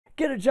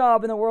get a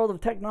job in the world of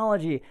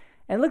technology.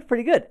 And it looked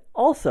pretty good.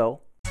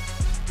 Also,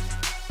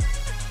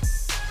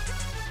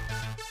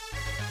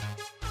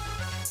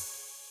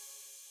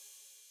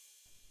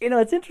 you know,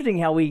 it's interesting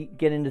how we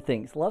get into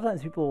things. A lot of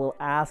times people will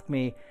ask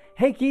me,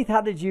 hey Keith,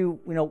 how did you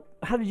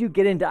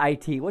get into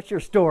IT? What's your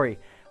story?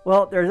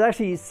 Well, there's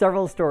actually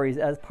several stories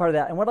as part of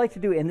that. And what I'd like to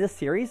do in this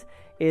series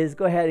is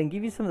go ahead and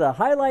give you some of the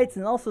highlights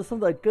and also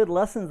some of the good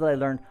lessons that I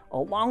learned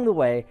along the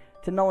way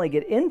to not only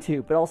get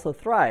into, but also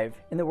thrive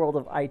in the world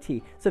of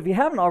IT. So if you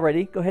haven't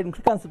already, go ahead and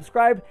click on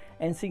subscribe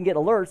and so you can get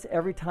alerts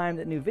every time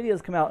that new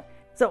videos come out.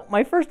 So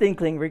my first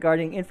inkling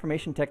regarding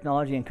information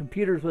technology and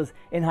computers was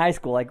in high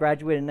school. I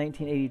graduated in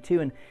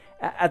 1982, and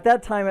at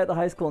that time at the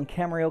high school in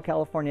Camarillo,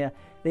 California,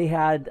 they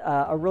had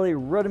a really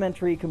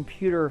rudimentary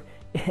computer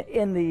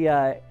in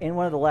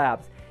one of the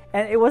labs.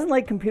 And it wasn't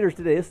like computers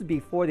today. This was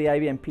before the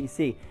IBM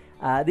PC.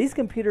 These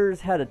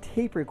computers had a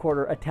tape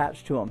recorder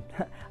attached to them.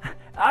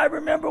 I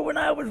remember when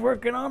I was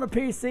working on a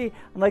PC.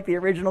 I'm like the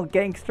original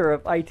gangster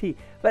of IT.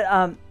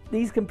 But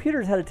these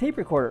computers had a tape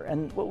recorder,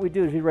 and what we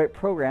do is we write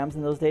programs.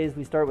 In those days,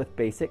 we started with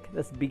BASIC.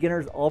 That's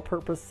Beginner's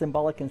All-Purpose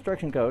Symbolic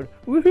Instruction Code.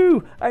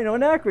 Woohoo! I know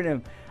an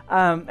acronym.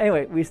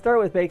 Anyway, we start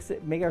with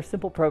BASIC, make our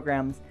simple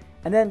programs,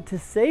 and then to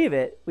save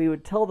it, we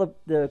would tell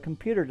the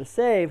computer to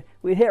save.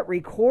 We'd hit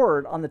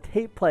record on the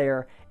tape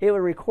player. It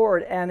would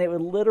record, and it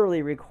would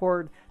literally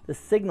record the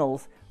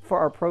signals for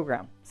our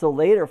program. So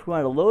later, if we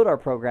wanted to load our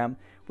program,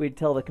 we'd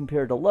tell the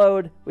computer to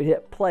load. We'd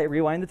hit play,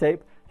 rewind the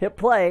tape, hit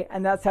play,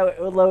 and that's how it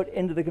would load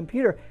into the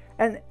computer.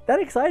 And that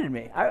excited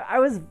me. I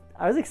was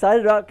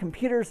excited about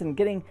computers and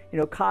getting,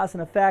 cause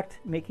and effect,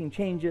 making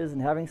changes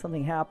and having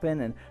something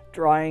happen and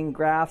drawing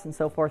graphs and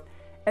so forth.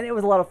 And it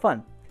was a lot of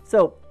fun.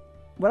 So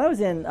when I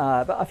was in,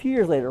 about a few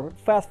years later,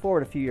 fast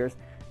forward a few years,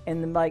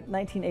 in like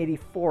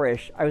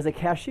 1984-ish, I was a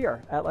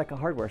cashier at like a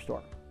hardware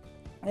store.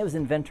 It was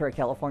in Ventura,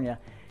 California.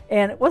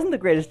 And it wasn't the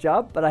greatest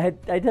job, but I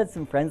had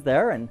some friends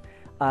there, and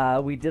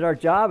we did our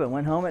job and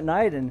went home at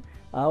night. And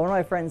one of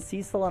my friends,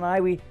 Cecil, and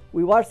I, we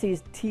watched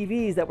these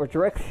TVs that were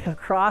directly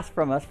across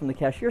from us from the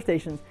cashier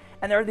stations,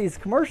 and there were these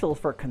commercials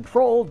for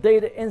Control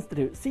Data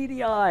Institute,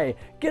 CDI,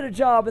 get a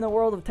job in the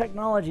world of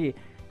technology,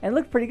 and it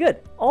looked pretty good.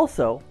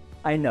 Also,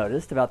 I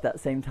noticed about that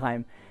same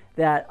time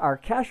that our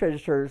cash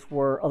registers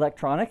were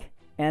electronic,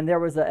 and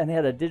they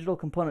had a digital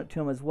component to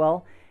them as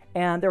well,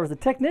 and there was a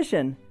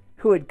technician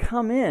who would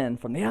come in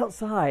from the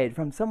outside,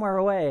 from somewhere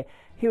away.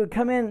 He would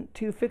come in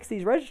to fix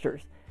these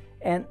registers.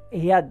 And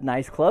he had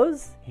nice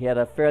clothes. He had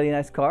a fairly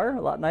nice car, a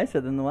lot nicer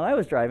than the one I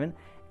was driving.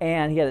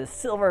 And he had a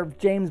silver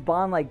James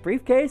Bond-like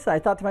briefcase. And I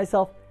thought to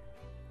myself,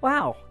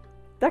 wow,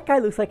 that guy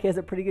looks like he has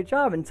a pretty good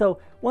job. And so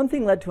one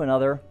thing led to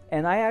another.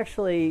 And I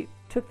actually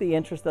took the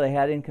interest that I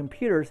had in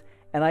computers,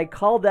 and I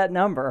called that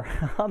number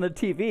on the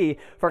TV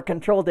for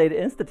Control Data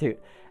Institute.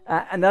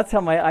 And that's how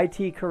my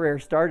IT career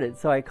started.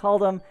 So I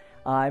called him.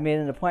 I made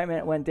an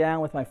appointment, went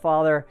down with my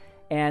father,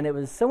 and it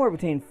was somewhere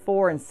between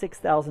 $4,000 and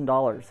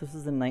 $6,000. This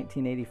was in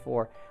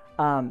 1984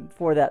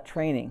 for that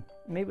training.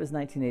 Maybe it was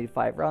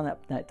 1985, around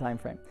that time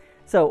frame.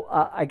 So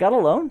I got a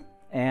loan,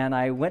 and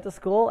I went to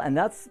school, and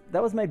that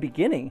was my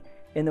beginning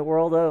in the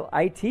world of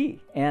IT.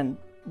 And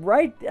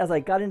right as I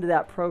got into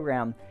that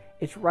program,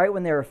 it's right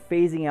when they were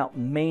phasing out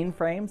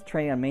mainframes,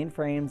 training on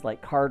mainframes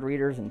like card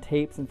readers and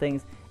tapes and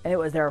things. And it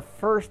was their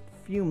first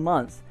few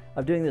months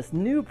of doing this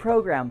new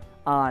program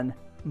on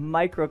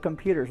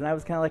microcomputers, and I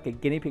was kind of like a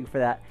guinea pig for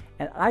that,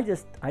 and I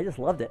just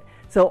loved it.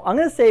 So I'm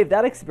going to save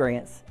that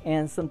experience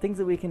and some things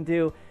that we can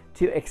do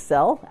to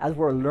excel as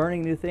we're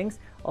learning new things.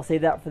 I'll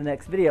save that for the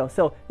next video.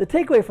 So the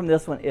takeaway from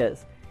this one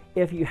is,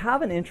 if you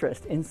have an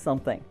interest in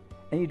something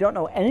and you don't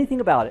know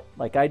anything about it,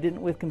 like I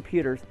didn't with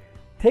computers,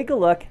 take a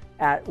look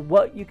at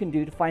what you can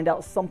do to find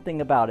out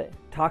something about it.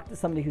 Talk to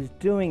somebody who's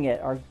doing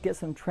it, or get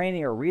some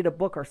training, or read a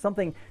book or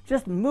something.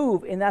 Just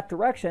move in that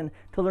direction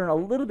to learn a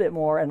little bit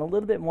more and a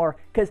little bit more,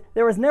 because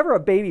there was never a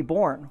baby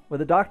born where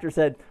the doctor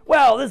said,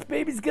 well, this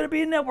baby's going to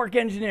be a network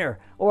engineer,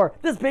 or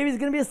this baby's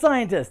going to be a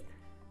scientist.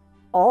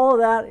 All of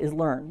that is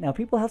learned. Now,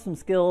 people have some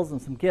skills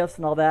and some gifts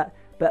and all that,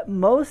 but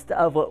most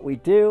of what we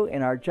do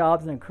in our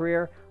jobs and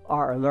career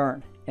are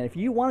learned. And if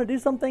you want to do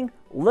something,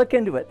 look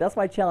into it. That's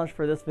my challenge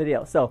for this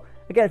video. So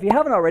again, if you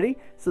haven't already,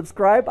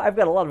 subscribe. I've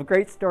got a lot of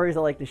great stories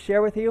I'd like to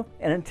share with you.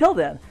 And until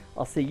then,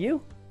 I'll see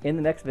you in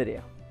the next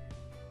video.